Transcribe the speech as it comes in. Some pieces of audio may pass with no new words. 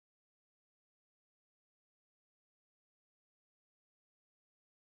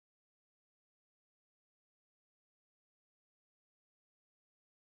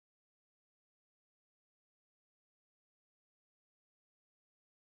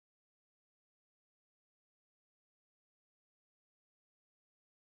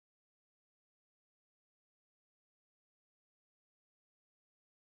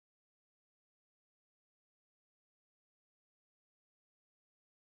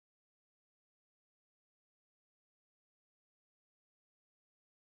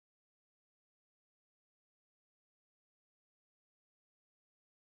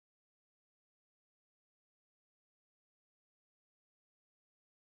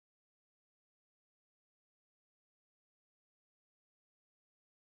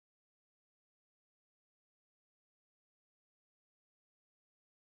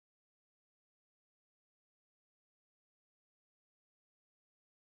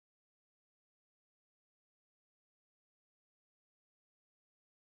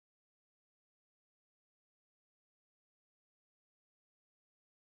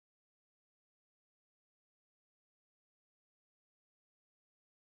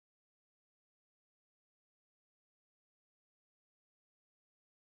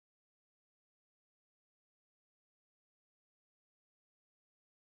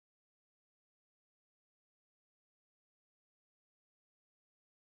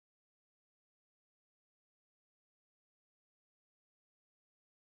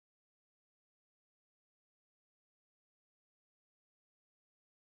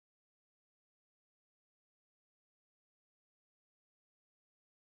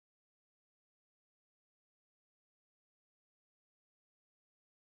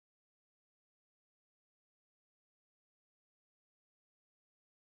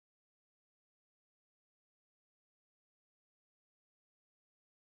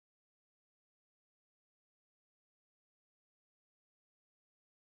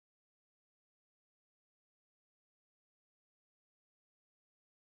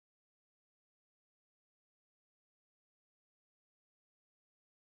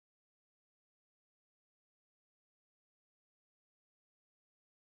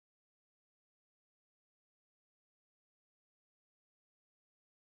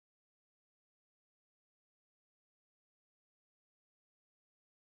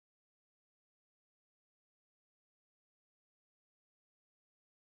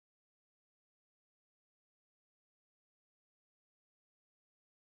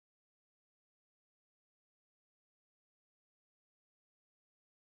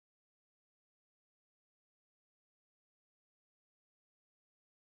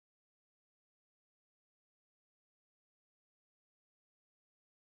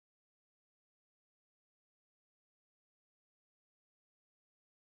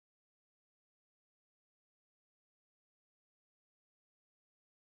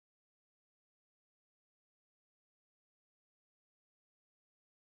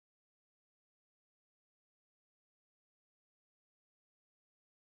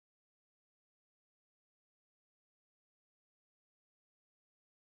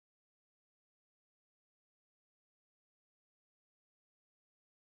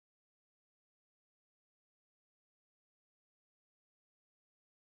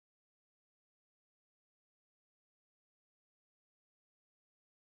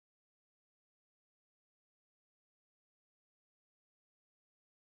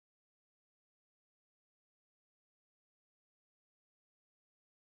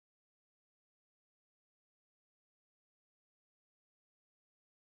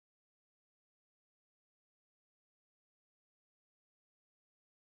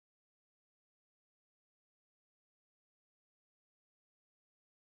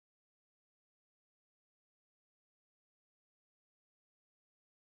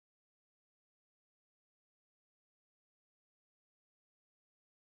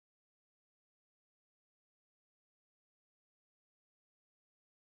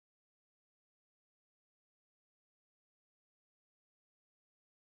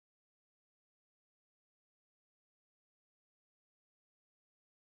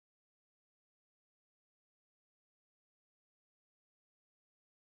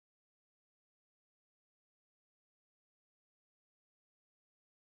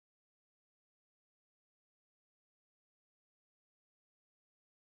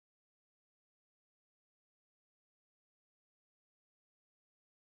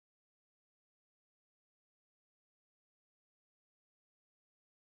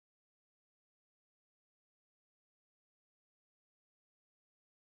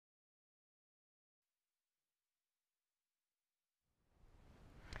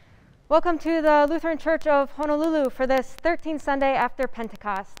Welcome to the Lutheran Church of Honolulu for this 13th Sunday after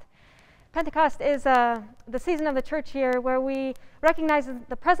Pentecost. Pentecost is the season of the church year where we recognize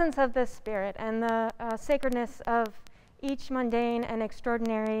the presence of the Spirit and the sacredness of each mundane and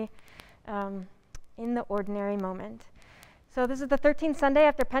extraordinary in the ordinary moment. So this is the 13th Sunday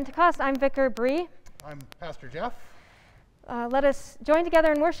after Pentecost. I'm Vicar Bree. I'm Pastor Jeff. Let us join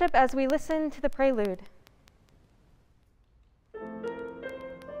together in worship as we listen to the prelude.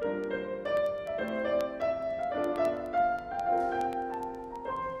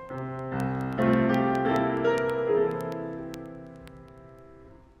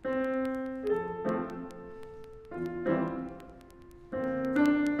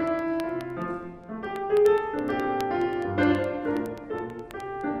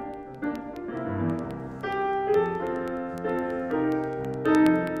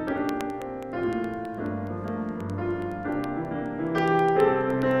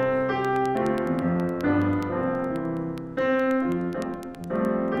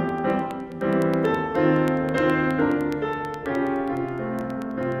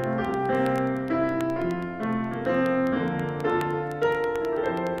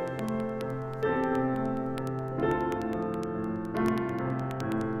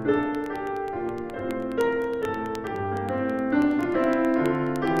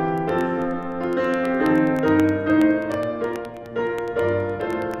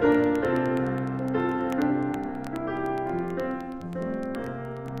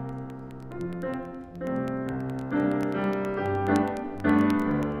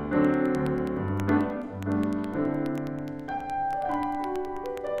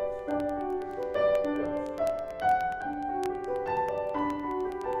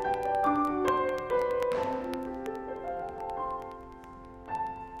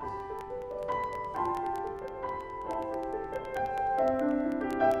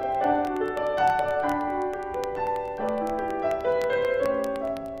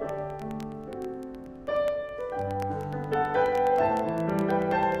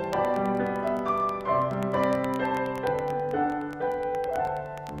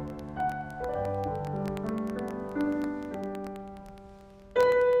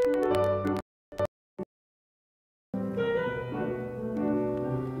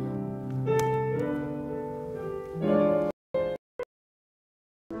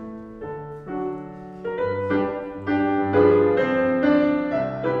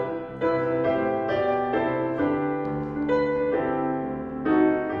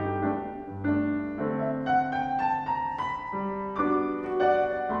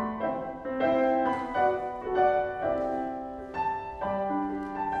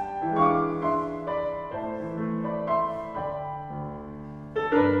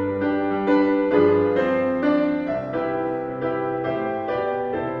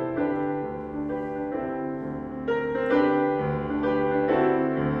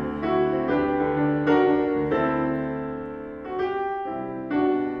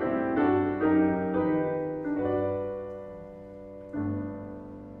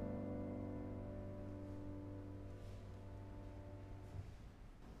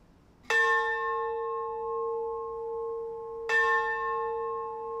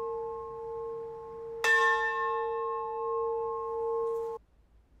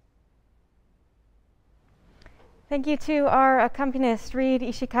 Thank you to our accompanist, Reed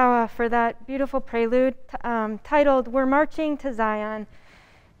Ishikawa, for that beautiful prelude titled We're Marching to Zion.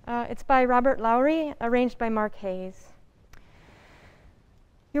 It's by Robert Lowry, arranged by Mark Hayes.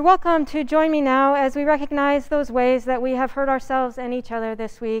 You're welcome to join me now as we recognize those ways that we have hurt ourselves and each other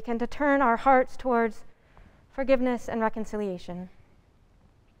this week and to turn our hearts towards forgiveness and reconciliation.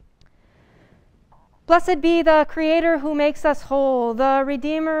 Blessed be the Creator who makes us whole, the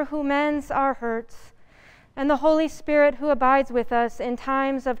Redeemer who mends our hurts, and the Holy Spirit who abides with us in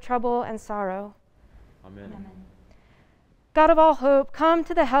times of trouble and sorrow. Amen. Amen. God of all hope, come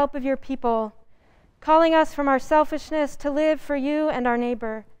to the help of your people, calling us from our selfishness to live for you and our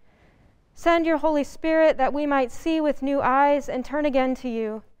neighbor. Send your Holy Spirit that we might see with new eyes and turn again to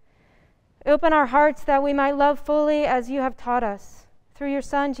you. Open our hearts that we might love fully as you have taught us. Through your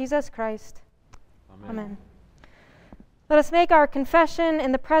Son, Jesus Christ. Amen. Amen. Let us make our confession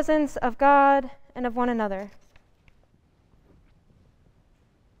in the presence of God and of one another.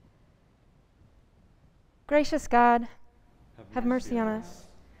 Gracious God, have mercy on us.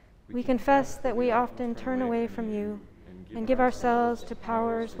 We confess that we often turn away from you and give ourselves to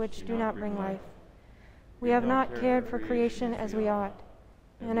powers which do not bring life. We have not cared for creation as we ought,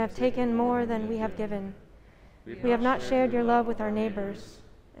 and have taken more than we have given. We have not shared your love with our neighbors,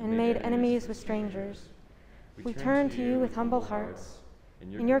 and made enemies with strangers. We turn to you with humble hearts,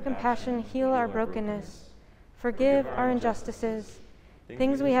 In your compassion, heal our brokenness. Forgive our injustices,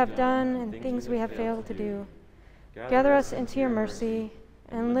 things we have done and things we have failed to do. Gather us into your mercy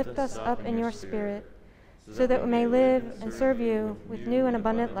and lift us up in your Spirit, so that we may live and serve you with new and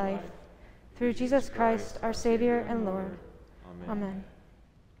abundant life. Through Jesus Christ, our Savior and Lord. Amen.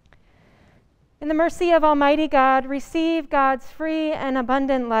 In the mercy of Almighty God, receive God's free and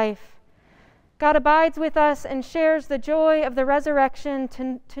abundant life. God abides with us and shares the joy of the resurrection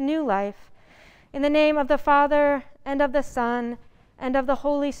to new life. In the name of the Father, and of the Son, and of the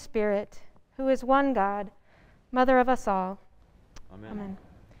Holy Spirit, who is one God, Mother of us all. Amen. Amen.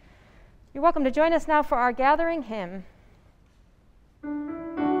 You're welcome to join us now for our gathering hymn.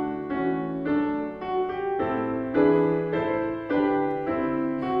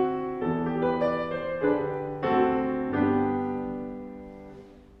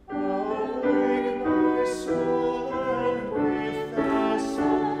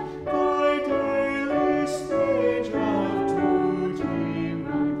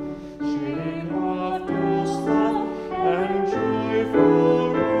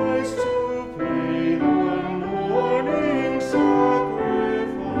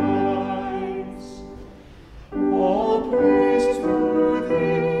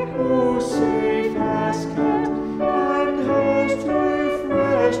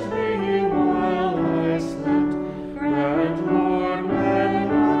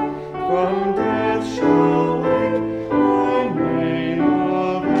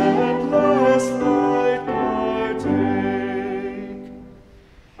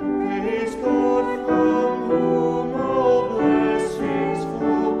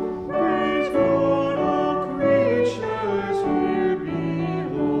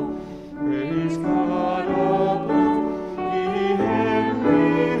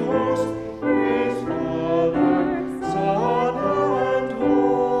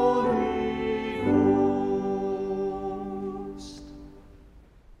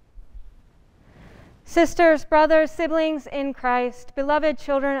 Sisters, brothers, siblings in Christ, beloved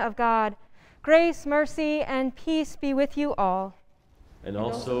children of God, grace, mercy, and peace be with you all. And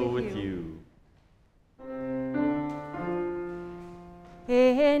also with you.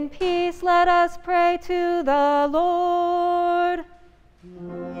 In peace let us pray to the Lord.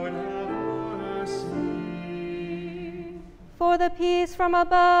 Lord, have mercy. For the peace from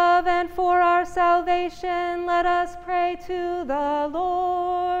above and for our salvation, let us pray to the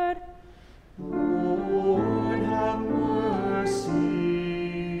Lord. Lord, have mercy.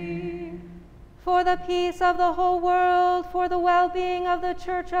 For the peace of the whole world, for the well-being of the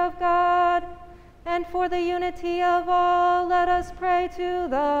Church of God, and for the unity of all, let us pray to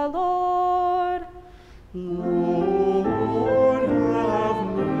the Lord. Lord, have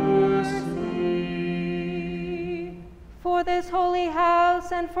mercy. For this holy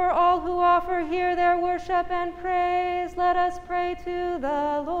house and for all who offer here their worship and praise, let us pray to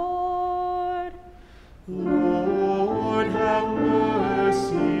the Lord. Lord, have mercy.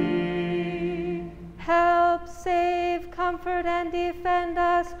 Help, save, comfort, and defend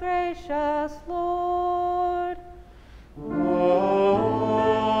us, gracious Lord. Amen.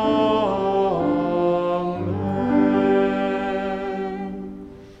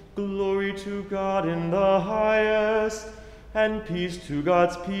 Glory to God in the highest, and peace to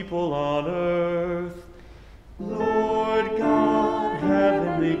God's people on earth. Lord God,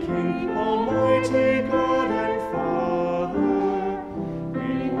 heavenly King, almighty God and Father,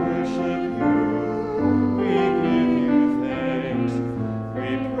 we worship you, we give you thanks, we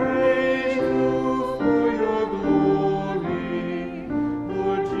praise you for your glory.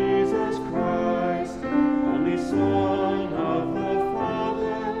 Lord Jesus Christ, only Son of the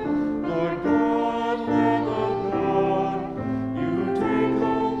Father, Lord God, Lamb of God, you take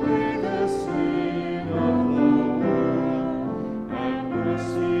away the sin of the world. Have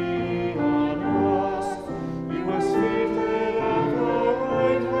mercy on us. You are seated at the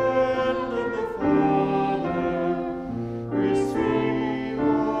right hand of the Father. Receive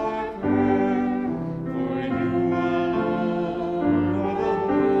our prayer, for you alone are the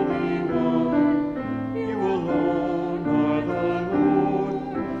Holy One. You alone are the Lord.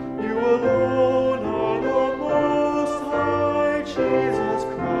 You alone are the Most High, Jesus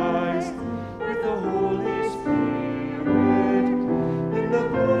Christ, with the Holy Spirit, in the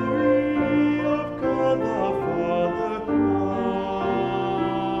glory of God the Father.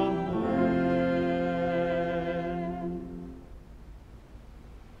 Amen.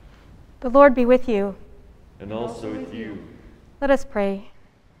 The Lord be with you. And also with you. Let us pray.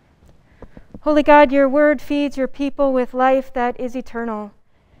 Holy God, your word feeds your people with life that is eternal.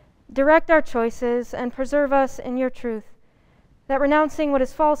 Direct our choices and preserve us in your truth, that renouncing what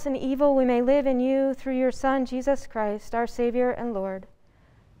is false and evil, we may live in you through your Son, Jesus Christ, our Savior and Lord.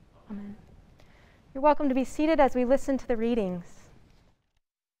 Amen. You're welcome to be seated as we listen to the readings.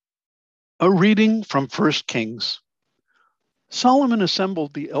 A reading from 1 Kings. Solomon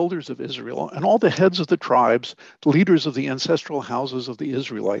assembled the elders of Israel and all the heads of the tribes, the leaders of the ancestral houses of the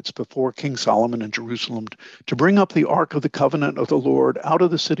Israelites before King Solomon in Jerusalem to bring up the ark of the covenant of the Lord out of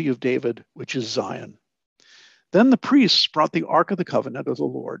the city of David, which is Zion. Then the priests brought the ark of the covenant of the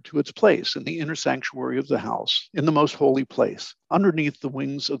Lord to its place in the inner sanctuary of the house, in the most holy place, underneath the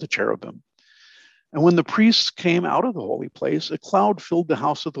wings of the cherubim. And when the priests came out of the holy place, a cloud filled the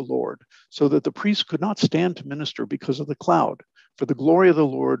house of the Lord, so that the priests could not stand to minister because of the cloud, for the glory of the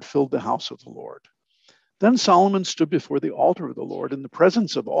Lord filled the house of the Lord. Then Solomon stood before the altar of the Lord in the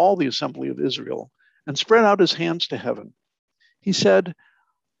presence of all the assembly of Israel, and spread out his hands to heaven. He said,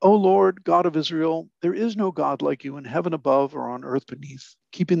 O Lord, God of Israel, there is no God like you in heaven above or on earth beneath,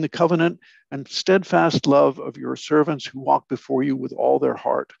 keeping the covenant and steadfast love of your servants who walk before you with all their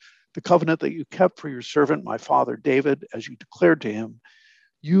heart, the covenant that you kept for your servant, my father David, as you declared to him.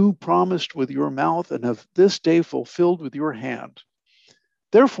 You promised with your mouth and have this day fulfilled with your hand.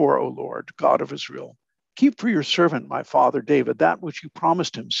 Therefore, O Lord, God of Israel, keep for your servant, my father David, that which you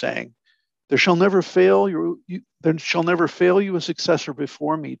promised him, saying, There shall never fail you a successor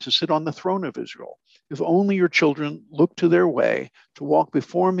before me to sit on the throne of Israel, if only your children look to their way to walk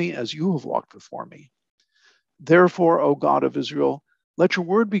before me as you have walked before me. Therefore, O God of Israel, let your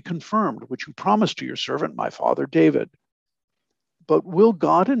word be confirmed, which you promised to your servant, my father David. But will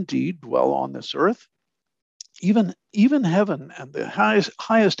God indeed dwell on this earth? Even heaven and the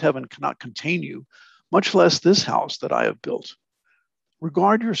highest heaven cannot contain you, much less this house that I have built.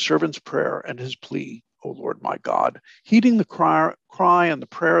 Regard your servant's prayer and his plea, O Lord my God, heeding the cry and the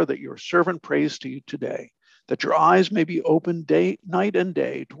prayer that your servant prays to you today, that your eyes may be open night and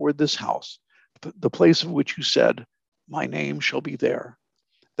day toward this house, the place of which you said, My name shall be there,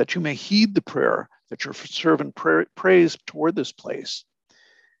 that you may heed the prayer that your servant prays toward this place.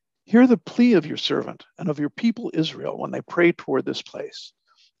 Hear the plea of your servant and of your people Israel when they pray toward this place.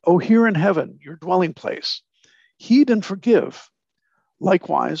 O hear in heaven, your dwelling place. Heed and forgive.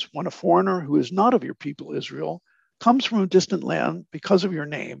 Likewise, when a foreigner who is not of your people Israel comes from a distant land because of your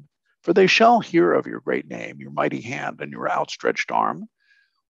name, for they shall hear of your great name, your mighty hand, and your outstretched arm.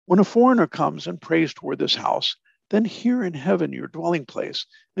 When a foreigner comes and prays toward this house, then hear in heaven your dwelling place,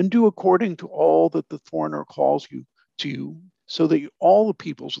 and do according to all that the foreigner calls you to you, so that all the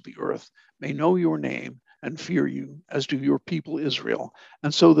peoples of the earth may know your name and fear you, as do your people Israel,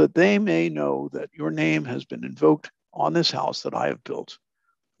 and so that they may know that your name has been invoked on this house that I have built.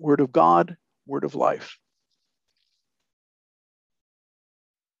 Word of God, word of life.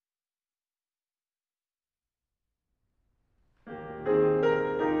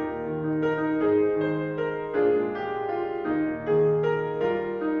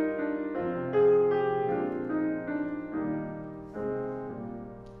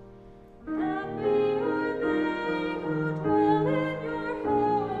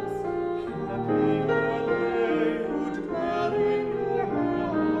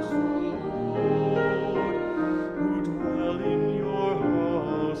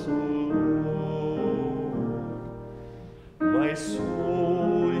 My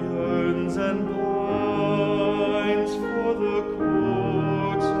soul yearns and pines for the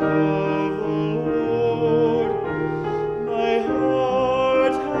courts of the Lord. My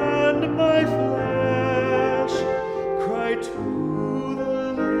heart and my flesh cry to the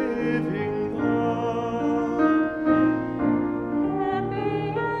living God. Happy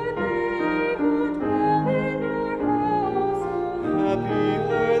are they who dwell in your house, O Lord. Happy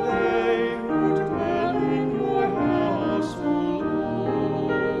are they who dwell in your house, O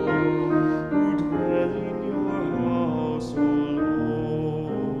Lord. Who dwell in your house, O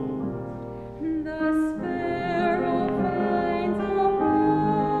Lord.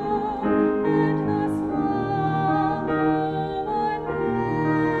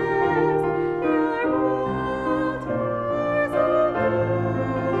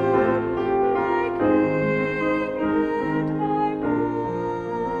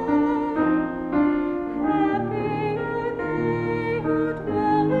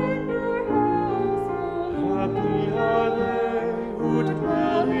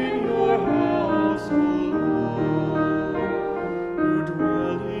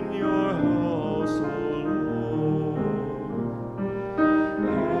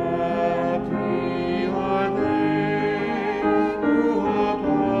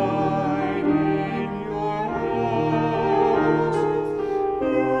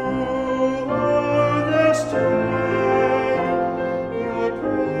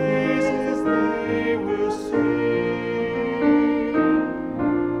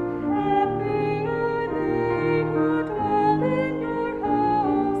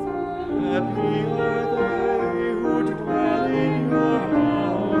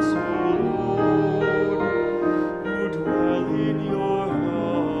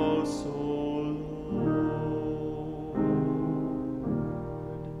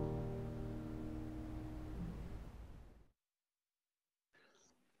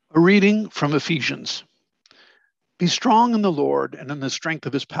 A reading from Ephesians. Be strong in the Lord and in the strength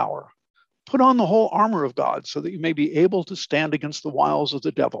of his power. Put on the whole armor of God so that you may be able to stand against the wiles of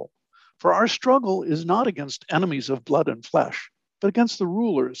the devil. For our struggle is not against enemies of blood and flesh, but against the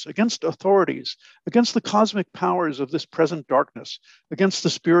rulers, against authorities, against the cosmic powers of this present darkness, against the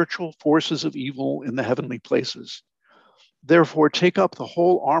spiritual forces of evil in the heavenly places. Therefore, take up the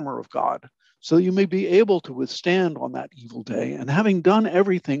whole armor of God, so that you may be able to withstand on that evil day, and having done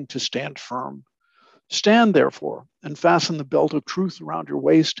everything, to stand firm. Stand, therefore, and fasten the belt of truth around your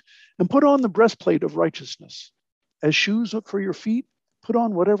waist, and put on the breastplate of righteousness. As shoes for your feet, put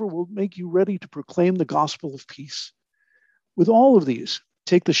on whatever will make you ready to proclaim the gospel of peace. With all of these,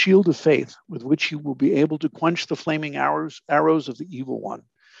 take the shield of faith, with which you will be able to quench the flaming arrows of the evil one.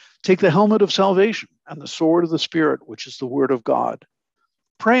 Take the helmet of salvation and the sword of the Spirit, which is the word of God.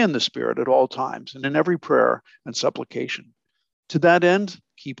 Pray in the Spirit at all times and in every prayer and supplication. To that end,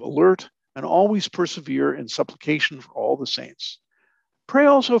 keep alert and always persevere in supplication for all the saints. Pray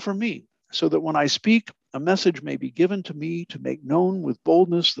also for me, so that when I speak, a message may be given to me to make known with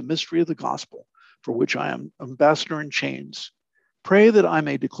boldness the mystery of the gospel, for which I am ambassador in chains. Pray that I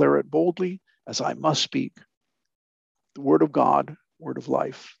may declare it boldly, as I must speak. The word of God, word of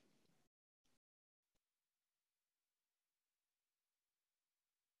life.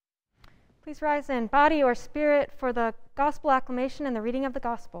 Please rise in body or spirit for the gospel acclamation and the reading of the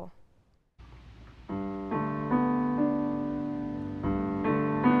gospel.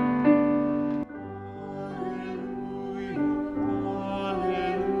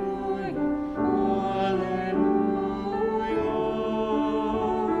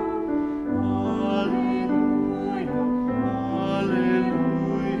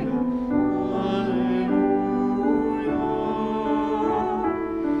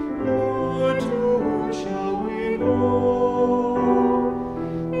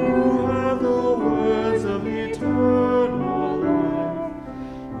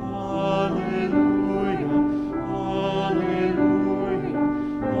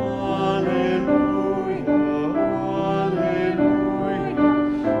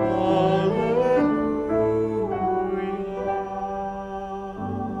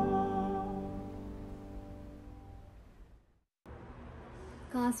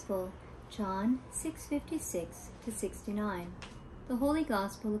 Gospel, John 6:56-69. The Holy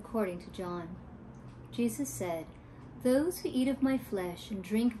Gospel according to John. Jesus said, "Those who eat of my flesh and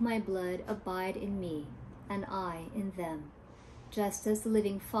drink my blood abide in me, and I in them. Just as the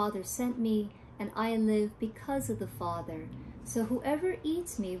living Father sent me, and I live because of the Father, so whoever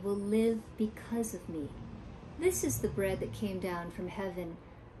eats me will live because of me. This is the bread that came down from heaven,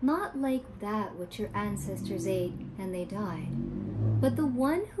 not like that which your ancestors ate and they died. But the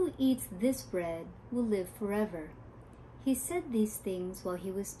one who eats this bread will live forever." He said these things while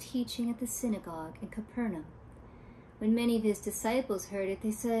he was teaching at the synagogue in Capernaum. When many of his disciples heard it, they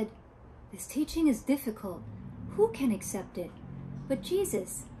said, "This teaching is difficult. Who can accept it?" But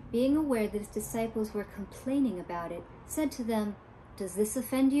Jesus, being aware that his disciples were complaining about it, said to them, "Does this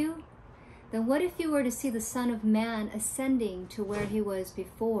offend you? Then what if you were to see the Son of Man ascending to where he was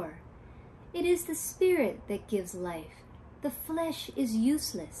before? It is the Spirit that gives life. The flesh is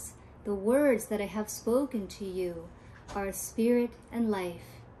useless. The words that I have spoken to you are spirit and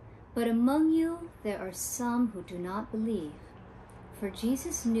life. But among you there are some who do not believe." For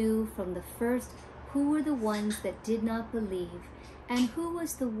Jesus knew from the first who were the ones that did not believe, and who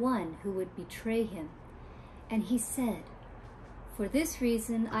was the one who would betray him. And he said, "For this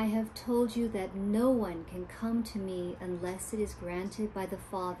reason I have told you that no one can come to me unless it is granted by the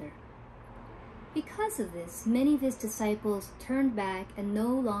Father." Because of this, many of his disciples turned back and no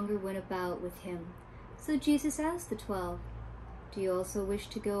longer went about with him. So Jesus asked the 12, "Do you also wish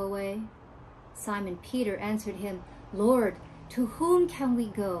to go away?" Simon Peter answered him, "Lord, to whom can we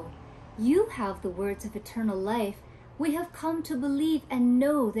go? You have the words of eternal life. We have come to believe and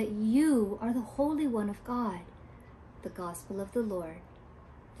know that you are the Holy One of God." The Gospel of the Lord.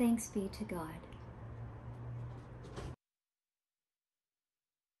 Thanks be to God.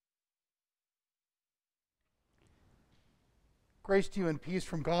 Grace to you and peace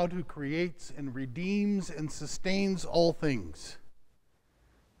from God, who creates and redeems and sustains all things.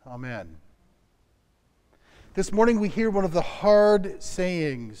 Amen. This morning we hear one of the hard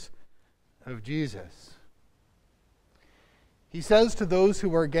sayings of Jesus. He says to those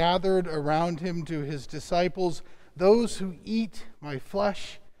who are gathered around him, to his disciples, "Those who eat my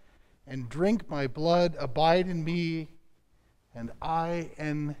flesh and drink my blood abide in me, and I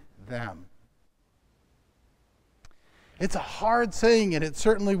in them." It's a hard saying, and it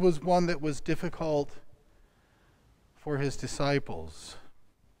certainly was one that was difficult for his disciples.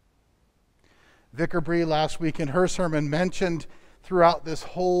 Vicar Bree last week in her sermon mentioned throughout this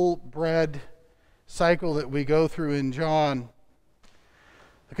whole bread cycle that we go through in John,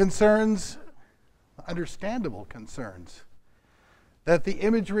 the concerns, understandable concerns, that the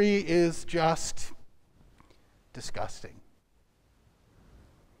imagery is just disgusting.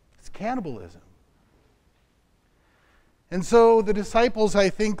 It's cannibalism. And so the disciples, I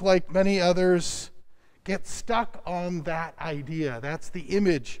think, like many others, get stuck on that idea. That's the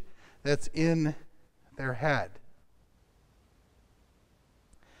image that's in their head.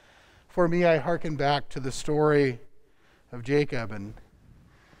 For me, I hearken back to the story of Jacob and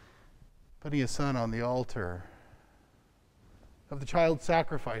putting his son on the altar, of the child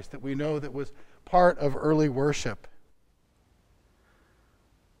sacrifice that we know that was part of early worship,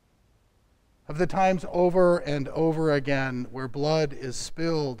 of the times over and over again where blood is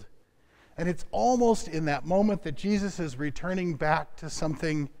spilled. And it's almost in that moment that Jesus is returning back to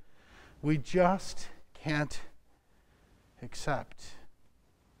something we just can't accept.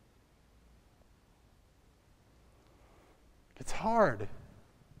 It's hard.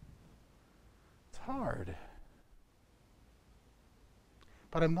 It's hard.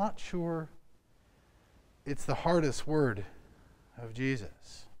 But I'm not sure it's the hardest word of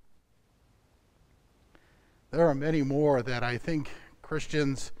Jesus. There are many more that I think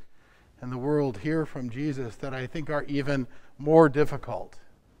Christians and the world hear from Jesus that I think are even more difficult.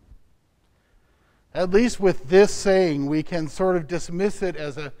 At least with this saying, we can sort of dismiss it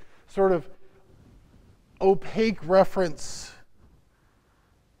as a sort of opaque reference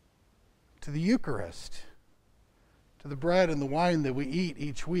to the Eucharist, to the bread and the wine that we eat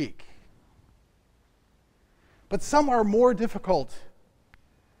each week. But some are more difficult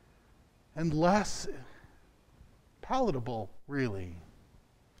and less palatable, really.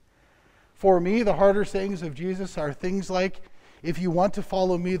 For me, the harder sayings of Jesus are things like, if you want to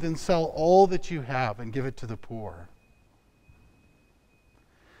follow me, then sell all that you have and give it to the poor.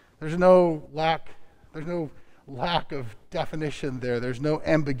 There's no lack of definition there. There's no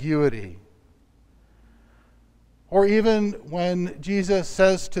ambiguity. Or even when Jesus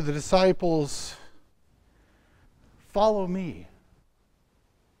says to the disciples, follow me.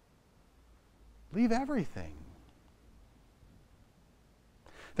 Leave everything.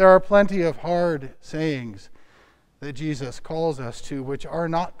 There are plenty of hard sayings that Jesus calls us to, which are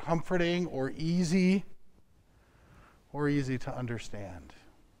not comforting or easy to understand.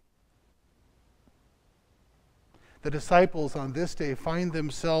 The disciples on this day find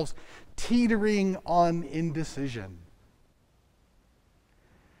themselves teetering on indecision.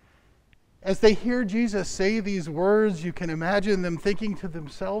 As they hear Jesus say these words, you can imagine them thinking to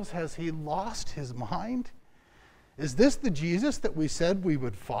themselves, has he lost his mind? Is this the Jesus that we said we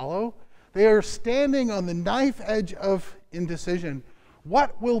would follow? They are standing on the knife edge of indecision.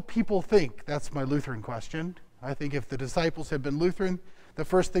 What will people think? That's my Lutheran question. I think if the disciples had been Lutheran, the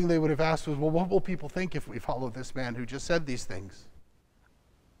first thing they would have asked was, well, what will people think if we follow this man who just said these things?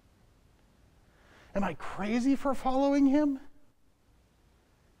 Am I crazy for following him?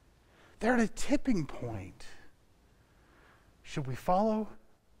 They're at a tipping point. Should we follow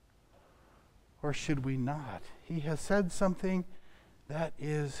or should we not? He has said something that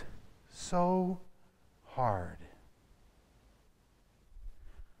is so hard.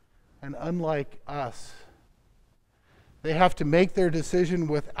 And unlike us, they have to make their decision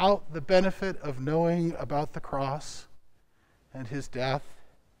without the benefit of knowing about the cross and his death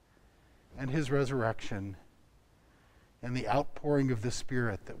and his resurrection and the outpouring of the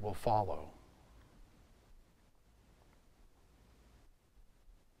Spirit that will follow.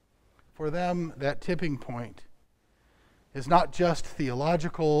 For them, that tipping point is not just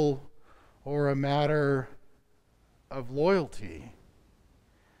theological or a matter of loyalty.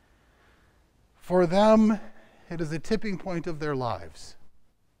 For them, it is a tipping point of their lives.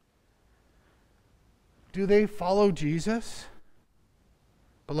 Do they follow Jesus,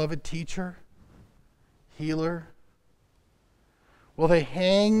 beloved teacher, healer? Will they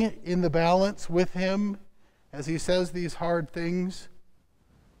hang in the balance with him as he says these hard things?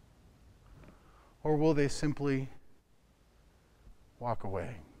 Or will they simply walk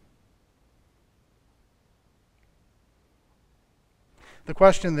away? The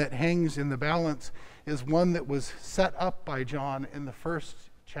question that hangs in the balance is one that was set up by John in the first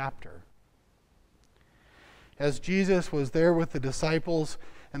chapter. As Jesus was there with the disciples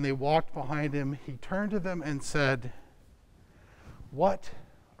and they walked behind him, he turned to them and said, "What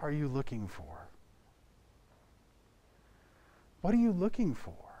are you looking for?" What are you looking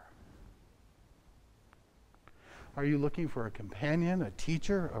for? Are you looking for a companion, a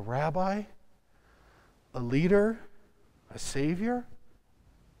teacher, a rabbi, a leader, a savior?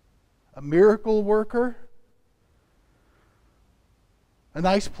 a miracle worker, a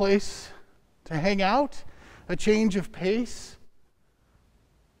nice place to hang out, a change of pace,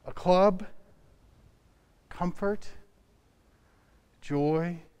 a club, comfort,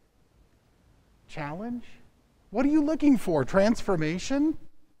 joy, challenge? What are you looking for? Transformation?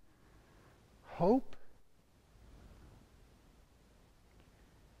 Hope?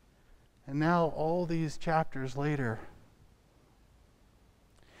 And now, all these chapters later,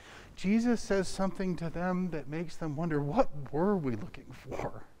 Jesus says something to them that makes them wonder, what were we looking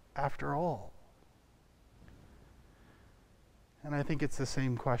for after all? And I think it's the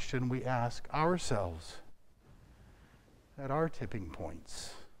same question we ask ourselves at our tipping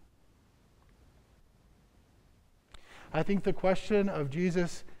points. I think the question of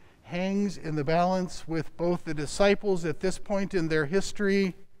Jesus hangs in the balance with both the disciples at this point in their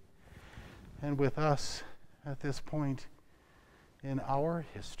history and with us at this point in our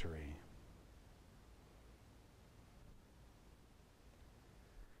history.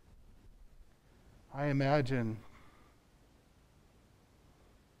 I imagine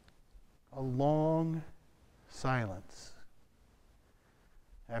a long silence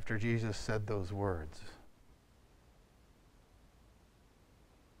after Jesus said those words.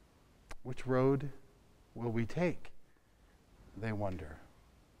 Which road will we take? They wonder.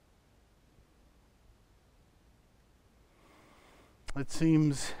 It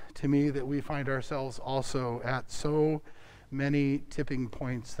seems to me that we find ourselves also at so many tipping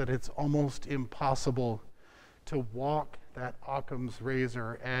points that it's almost impossible to walk that Occam's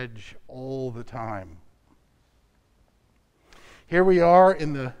razor edge all the time. Here we are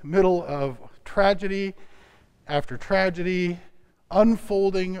in the middle of tragedy after tragedy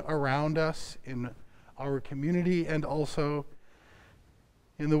unfolding around us in our community and also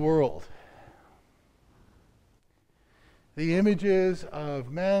in the world. The images of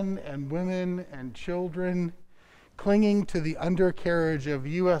men and women and children clinging to the undercarriage of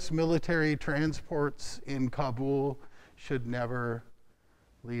U.S. military transports in Kabul should never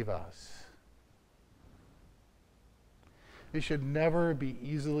leave us. They should never be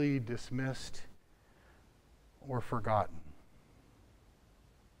easily dismissed or forgotten.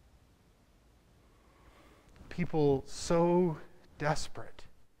 People so desperate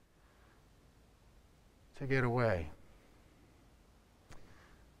to get away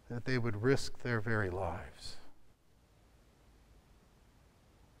that they would risk their very lives.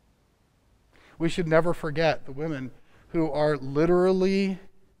 We should never forget the women who are literally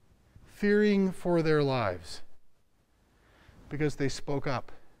fearing for their lives because they spoke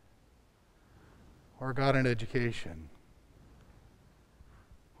up or got an education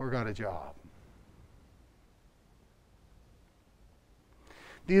or got a job.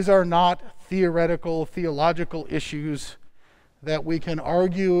 These are not theoretical, theological issues that we can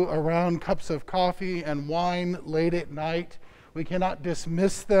argue around cups of coffee and wine late at night. We cannot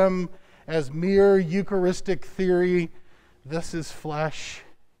dismiss them as mere Eucharistic theory. This is flesh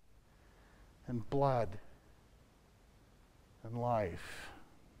and blood and life.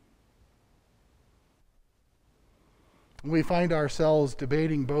 We find ourselves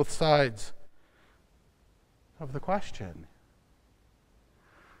debating both sides of the question.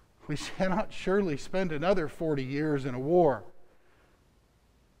 We cannot surely spend another 40 years in a war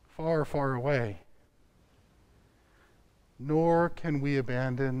far, far away. Nor can we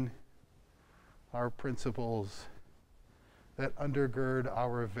abandon our principles that undergird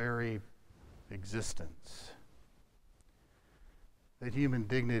our very existence. That human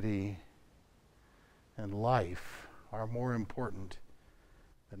dignity and life are more important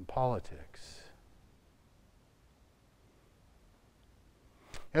than politics.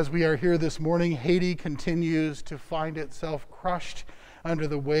 As we are here this morning, Haiti continues to find itself crushed under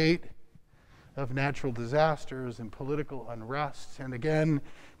the weight of natural disasters and political unrest. And again,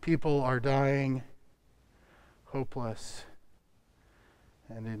 people are dying, hopeless,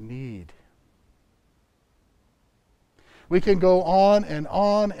 and in need. We can go on and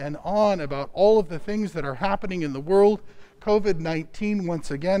on and on about all of the things that are happening in the world. COVID-19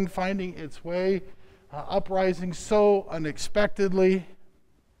 once again finding its way, uprising so unexpectedly.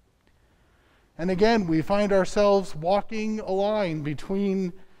 And again, we find ourselves walking a line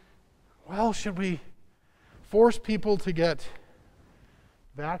between, well, should we force people to get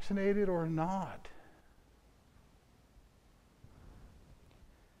vaccinated or not?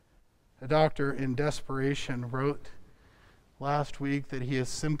 A doctor in desperation wrote last week that he has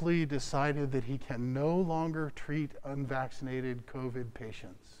simply decided that he can no longer treat unvaccinated COVID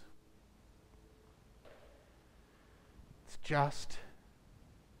patients. It's just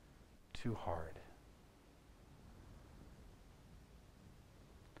too hard.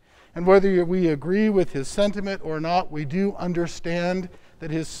 And whether we agree with his sentiment or not, we do understand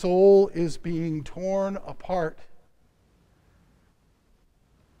that his soul is being torn apart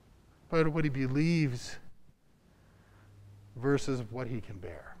by what he believes versus what he can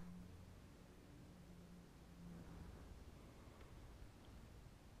bear.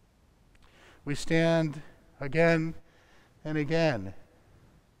 We stand again and again,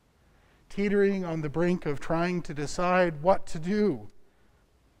 teetering on the brink of trying to decide what to do.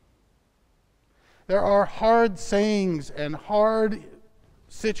 There are hard sayings and hard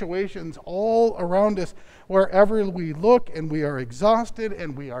situations all around us wherever we look, and we are exhausted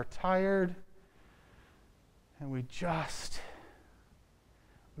and we are tired, and we just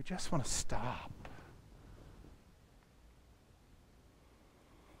want to stop.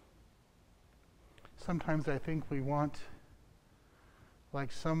 Sometimes I think we want,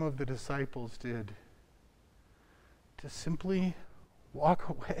 like some of the disciples did, to simply walk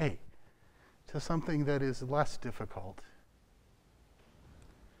away to something that is less difficult,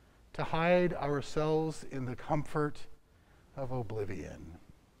 to hide ourselves in the comfort of oblivion.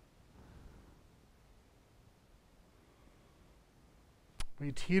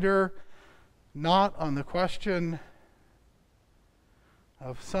 We teeter not on the question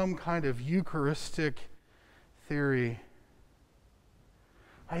of some kind of Eucharistic theory.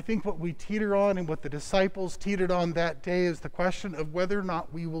 I think what we teeter on and what the disciples teetered on that day is the question of whether or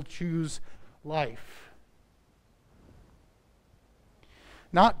not we will choose life.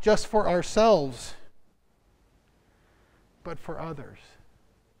 Not just for ourselves, but for others.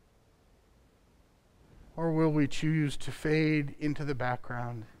 Or will we choose to fade into the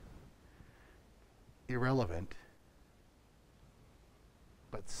background, irrelevant,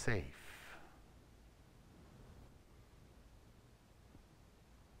 but safe?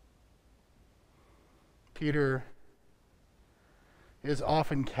 Peter is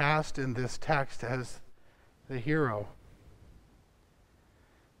often cast in this text as the hero,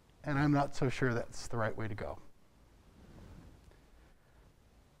 and I'm not so sure that's the right way to go.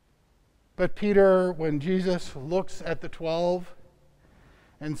 But Peter, when Jesus looks at the 12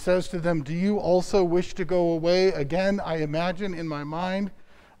 and says to them, "Do you also wish to go away?" Again, I imagine in my mind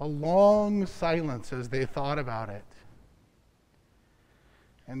a long silence as they thought about it.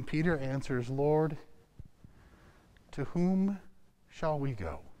 And Peter answers, "Lord, to whom shall we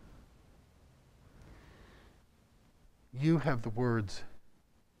go? You have the words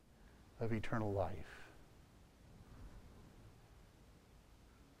of eternal life."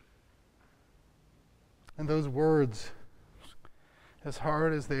 And those words, as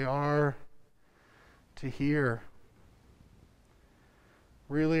hard as they are to hear,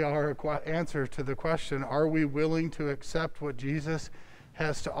 really are an answer to the question, are we willing to accept what Jesus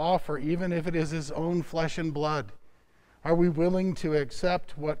has to offer, even if it is his own flesh and blood? Are we willing to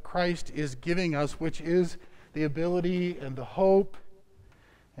accept what Christ is giving us, which is the ability and the hope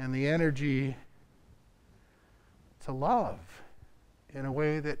and the energy to love in a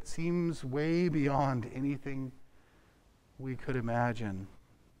way that seems way beyond anything we could imagine?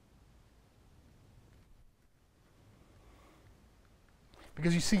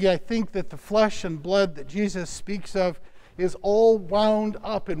 Because you see, I think that the flesh and blood that Jesus speaks of is all wound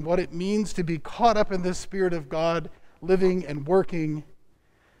up in what it means to be caught up in this Spirit of God, living and working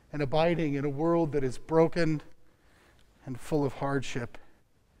and abiding in a world that is broken and full of hardship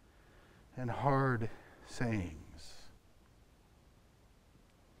and hard sayings.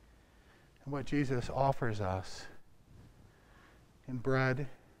 And what Jesus offers us in bread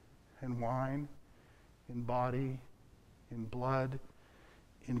and wine, in body, in blood,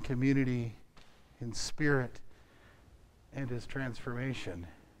 in community, in spirit, and his transformation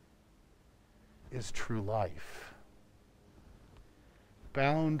is true life,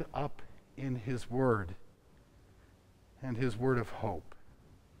 bound up in his word and his word of hope.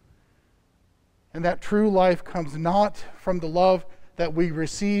 And that true life comes not from the love that we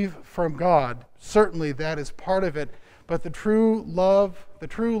receive from God. Certainly that is part of it. But the true love, the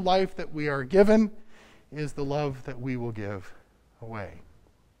true life that we are given is the love that we will give away.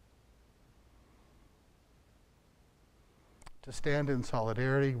 To stand in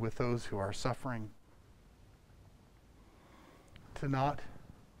solidarity with those who are suffering. To not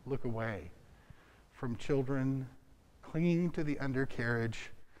look away from children clinging to the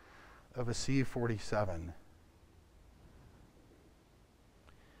undercarriage of a C-47.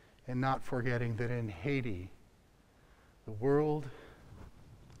 And not forgetting that in Haiti, the world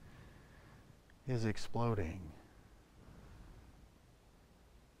is exploding.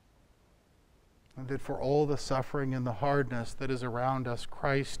 And that for all the suffering and the hardness that is around us,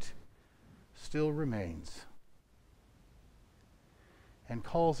 Christ still remains. and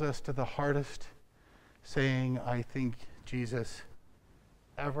calls us to the hardest saying I think Jesus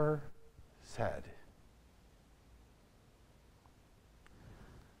ever said.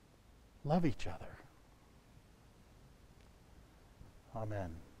 Love each other.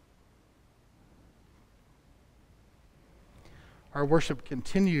 Amen. Our worship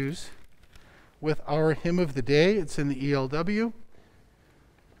continues with our hymn of the day. It's in the ELW.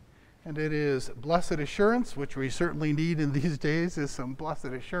 And it is Blessed Assurance, which we certainly need in these days, is some Blessed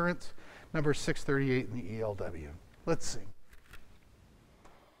Assurance, number 638 in the ELW. Let's sing.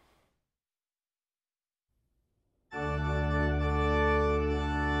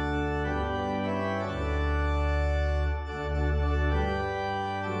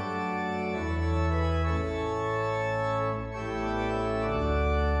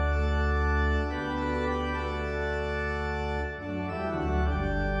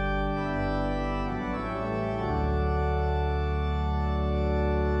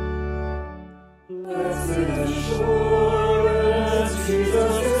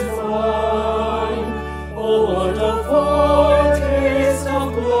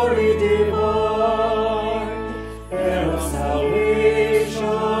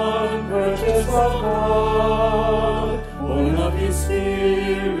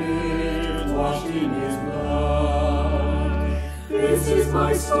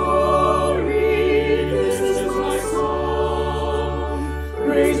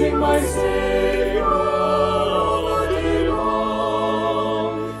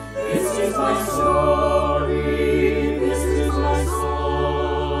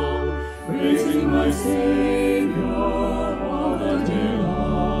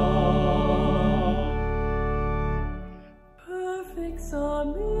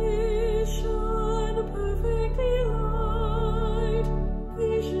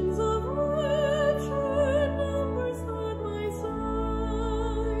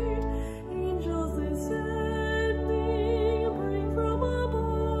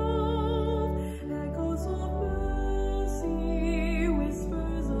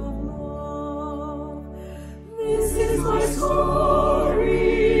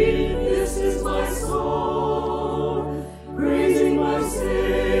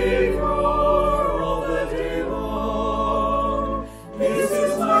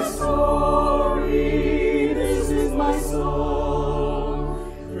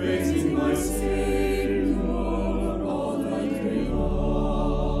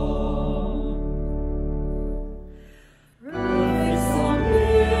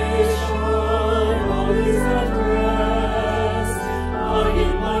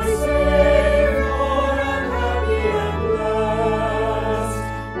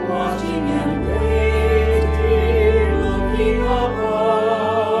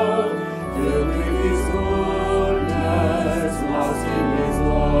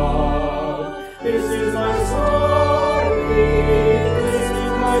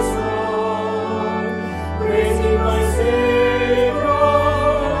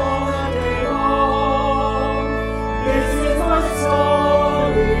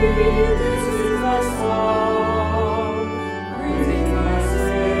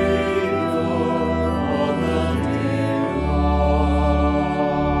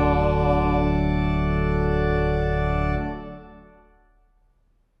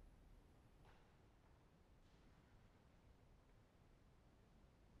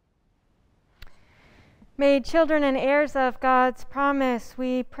 Made children and heirs of God's promise,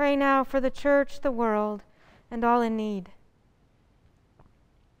 we pray now for the church, the world, and all in need.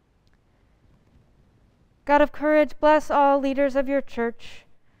 God of courage, bless all leaders of your church.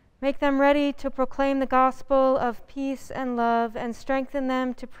 Make them ready to proclaim the gospel of peace and love, and strengthen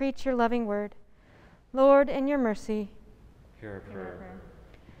them to preach your loving word. Lord, in your mercy, Hear our prayer.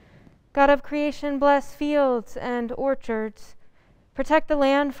 God of creation, bless fields and orchards. Protect the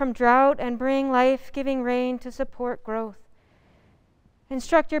land from drought and bring life-giving rain to support growth.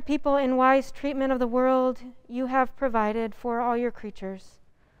 Instruct your people in wise treatment of the world you have provided for all your creatures.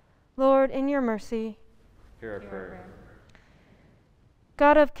 Lord, in your mercy, Hear our prayer.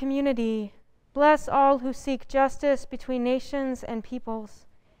 God of community, bless all who seek justice between nations and peoples.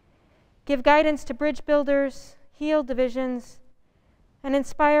 Give guidance to bridge builders, heal divisions, and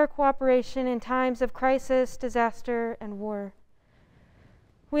inspire cooperation in times of crisis, disaster, and war.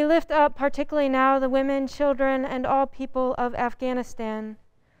 We lift up particularly now the women, children, and all people of Afghanistan,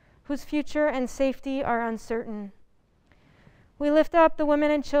 whose future and safety are uncertain. We lift up the women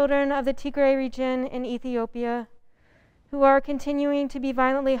and children of the Tigray region in Ethiopia, who are continuing to be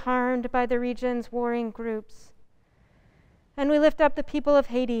violently harmed by the region's warring groups. And we lift up the people of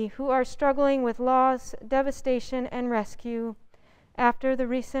Haiti, who are struggling with loss, devastation, and rescue after the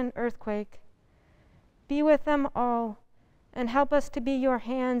recent earthquake. Be with them all and help us to be your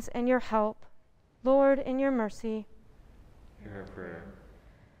hands and your help. Lord, in your mercy. Hear our prayer.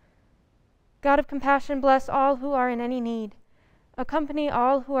 God of compassion, bless all who are in any need. Accompany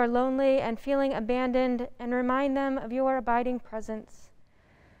all who are lonely and feeling abandoned, and remind them of your abiding presence.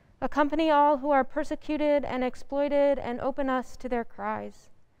 Accompany all who are persecuted and exploited, and open us to their cries.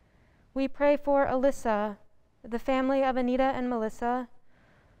 We pray for Alyssa, the family of Anita and Melissa,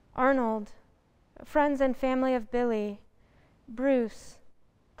 Arnold, friends and family of Billy, Bruce,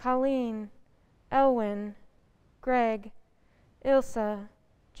 Colleen, Elwin, Greg, Ilsa,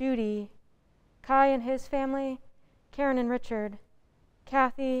 Judy, Kai and his family, Karen and Richard,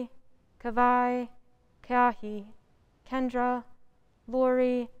 Kathy, Kavai, Kahi, Kendra,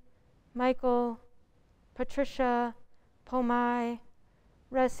 Lori, Michael, Patricia, Pomai,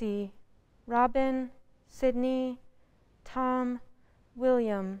 Resi, Robin, Sydney, Tom,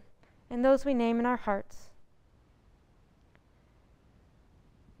 William, and those we name in our hearts.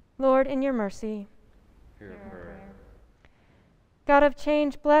 Lord, in your mercy. Hear our prayer. God of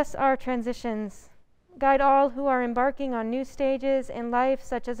change, bless our transitions. Guide all who are embarking on new stages in life,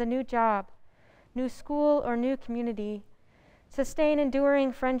 such as a new job, new school, or new community. Sustain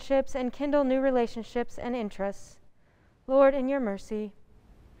enduring friendships and kindle new relationships and interests. Lord, in your mercy.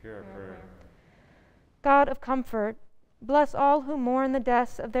 Hear our prayer. God of comfort, bless all who mourn the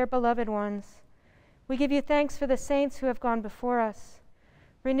deaths of their beloved ones. We give you thanks for the saints who have gone before us.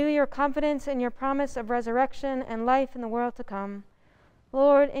 Renew your confidence in your promise of resurrection and life in the world to come.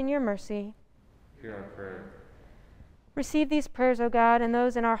 Lord, in your mercy. Hear our prayer. Receive these prayers, O God, and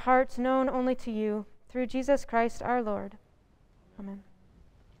those in our hearts known only to you, through Jesus Christ our Lord. Amen.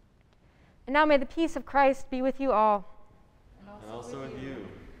 And now may the peace of Christ be with you all. And also with you.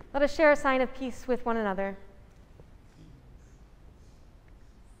 Let us share a sign of peace with one another.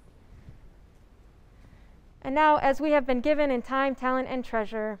 And now, as we have been given in time, talent, and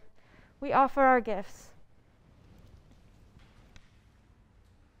treasure, we offer our gifts.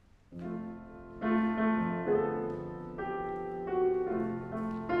 Nobody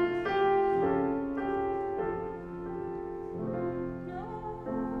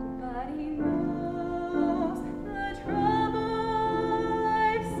knows the trouble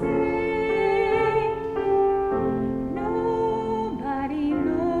I've seen. Nobody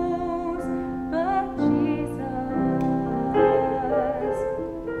knows but Jesus.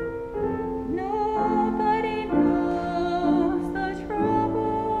 Nobody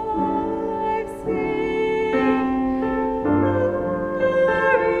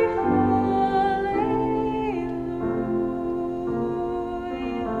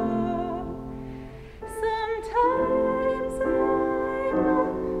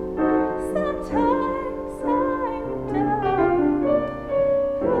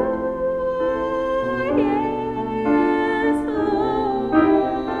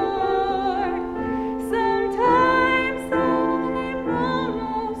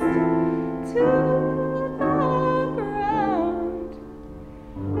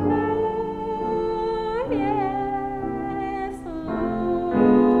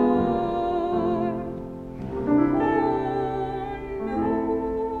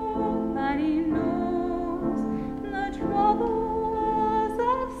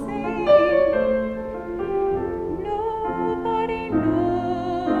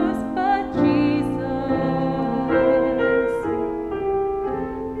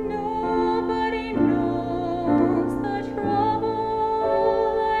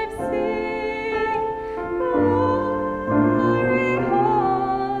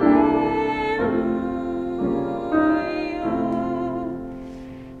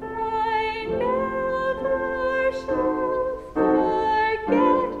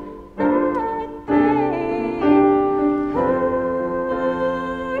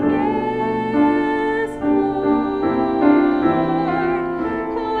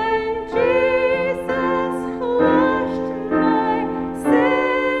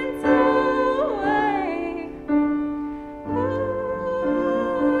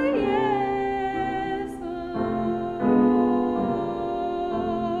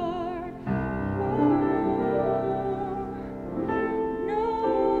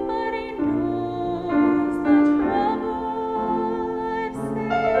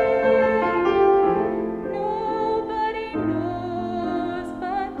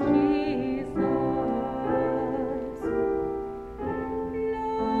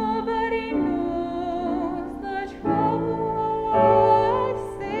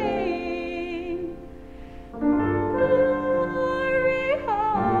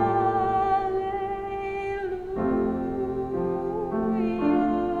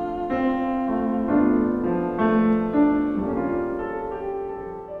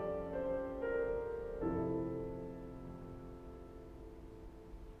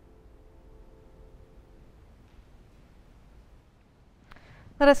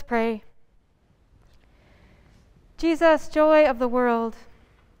Let us pray. Jesus, joy of the world,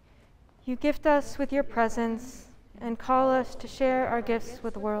 you gift us with your presence and call us to share our gifts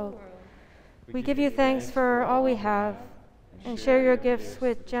with the world. We give you thanks for all we have and share your gifts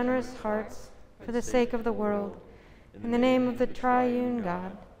with generous hearts for the sake of the world. In the name of the triune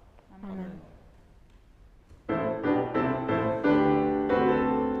God. Amen.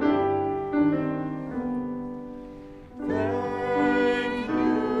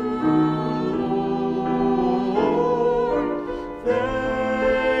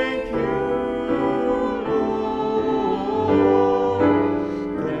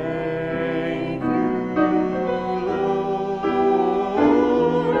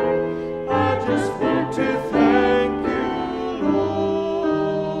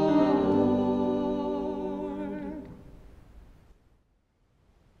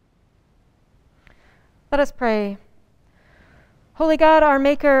 Let us pray. Holy God, our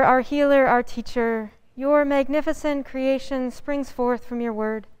Maker, our Healer, our Teacher, your magnificent creation springs forth from your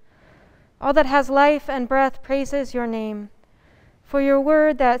word. All that has life and breath praises your name. For your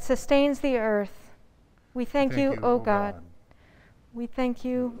word that sustains the earth, we thank you, O God. We thank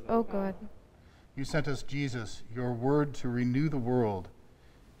you, O God. You sent us Jesus, your word to renew the world.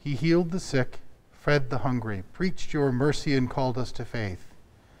 He healed the sick, fed the hungry, preached your mercy, and called us to faith.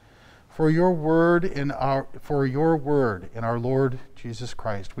 For your word in our Lord Jesus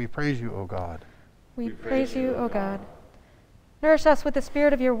Christ, we praise you, O God. We praise you, O God. Nourish us with the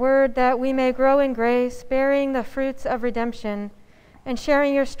spirit of your word, that we may grow in grace, bearing the fruits of redemption, and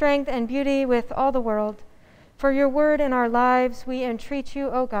sharing your strength and beauty with all the world. For your word in our lives, we entreat you,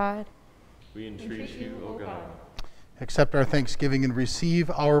 O God. We entreat you, O God. Accept our thanksgiving and receive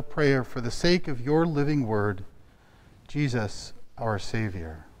our prayer for the sake of your living word, Jesus, our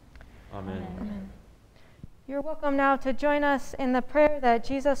Savior. Amen. Amen. You're welcome now to join us in the prayer that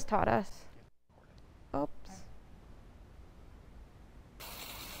Jesus taught us. Oops.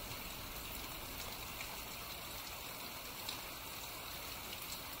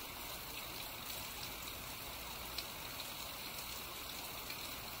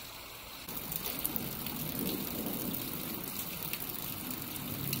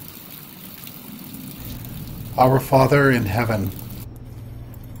 Our Father in heaven,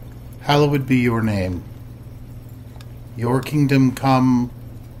 hallowed be your name. Your kingdom come,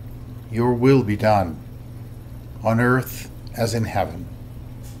 your will be done, on earth as in heaven.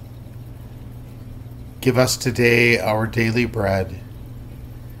 Give us today our daily bread.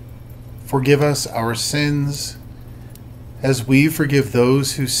 Forgive us our sins, as we forgive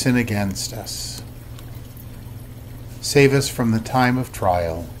those who sin against us. Save us from the time of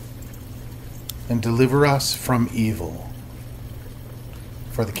trial, and deliver us from evil.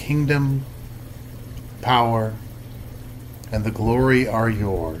 For the kingdom, power, and the glory are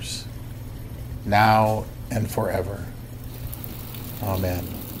yours, now and forever. Amen.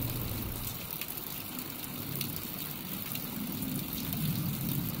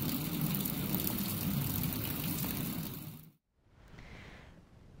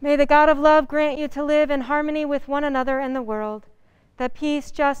 May the God of love grant you to live in harmony with one another and the world, that peace,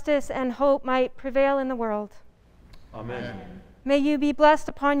 justice, and hope might prevail in the world. Amen. May you be blessed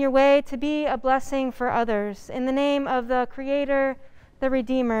upon your way to be a blessing for others, in the name of the Creator, the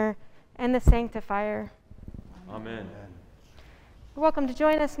Redeemer, and the Sanctifier. Amen. You're welcome to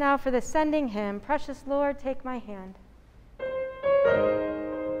join us now for the sending hymn, Precious Lord, Take My Hand.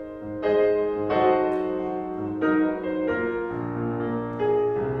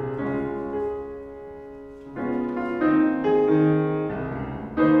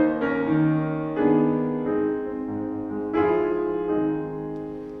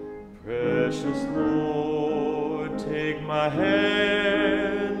 Precious Lord, take my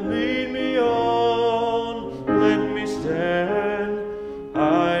hand, lead me on, let me stand.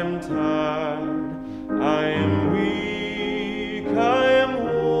 I am tired, I am weak.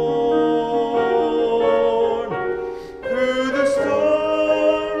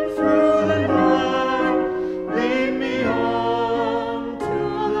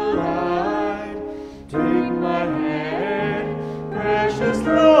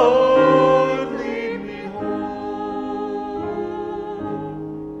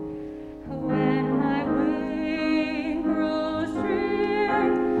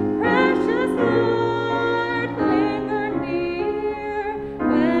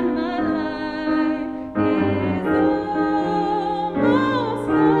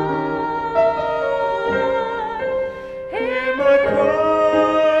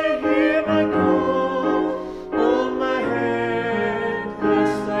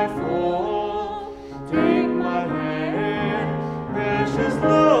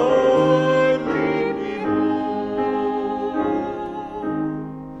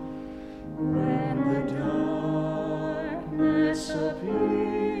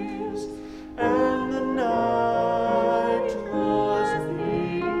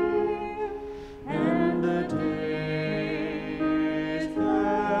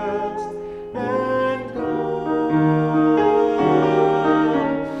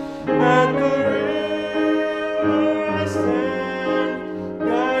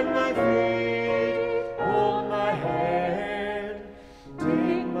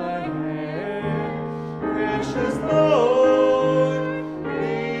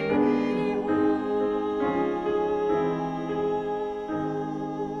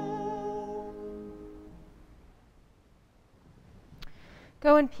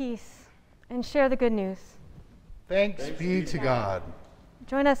 Go in peace and share the good news. Thanks be to God.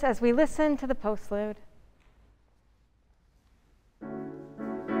 Join us as we listen to the postlude.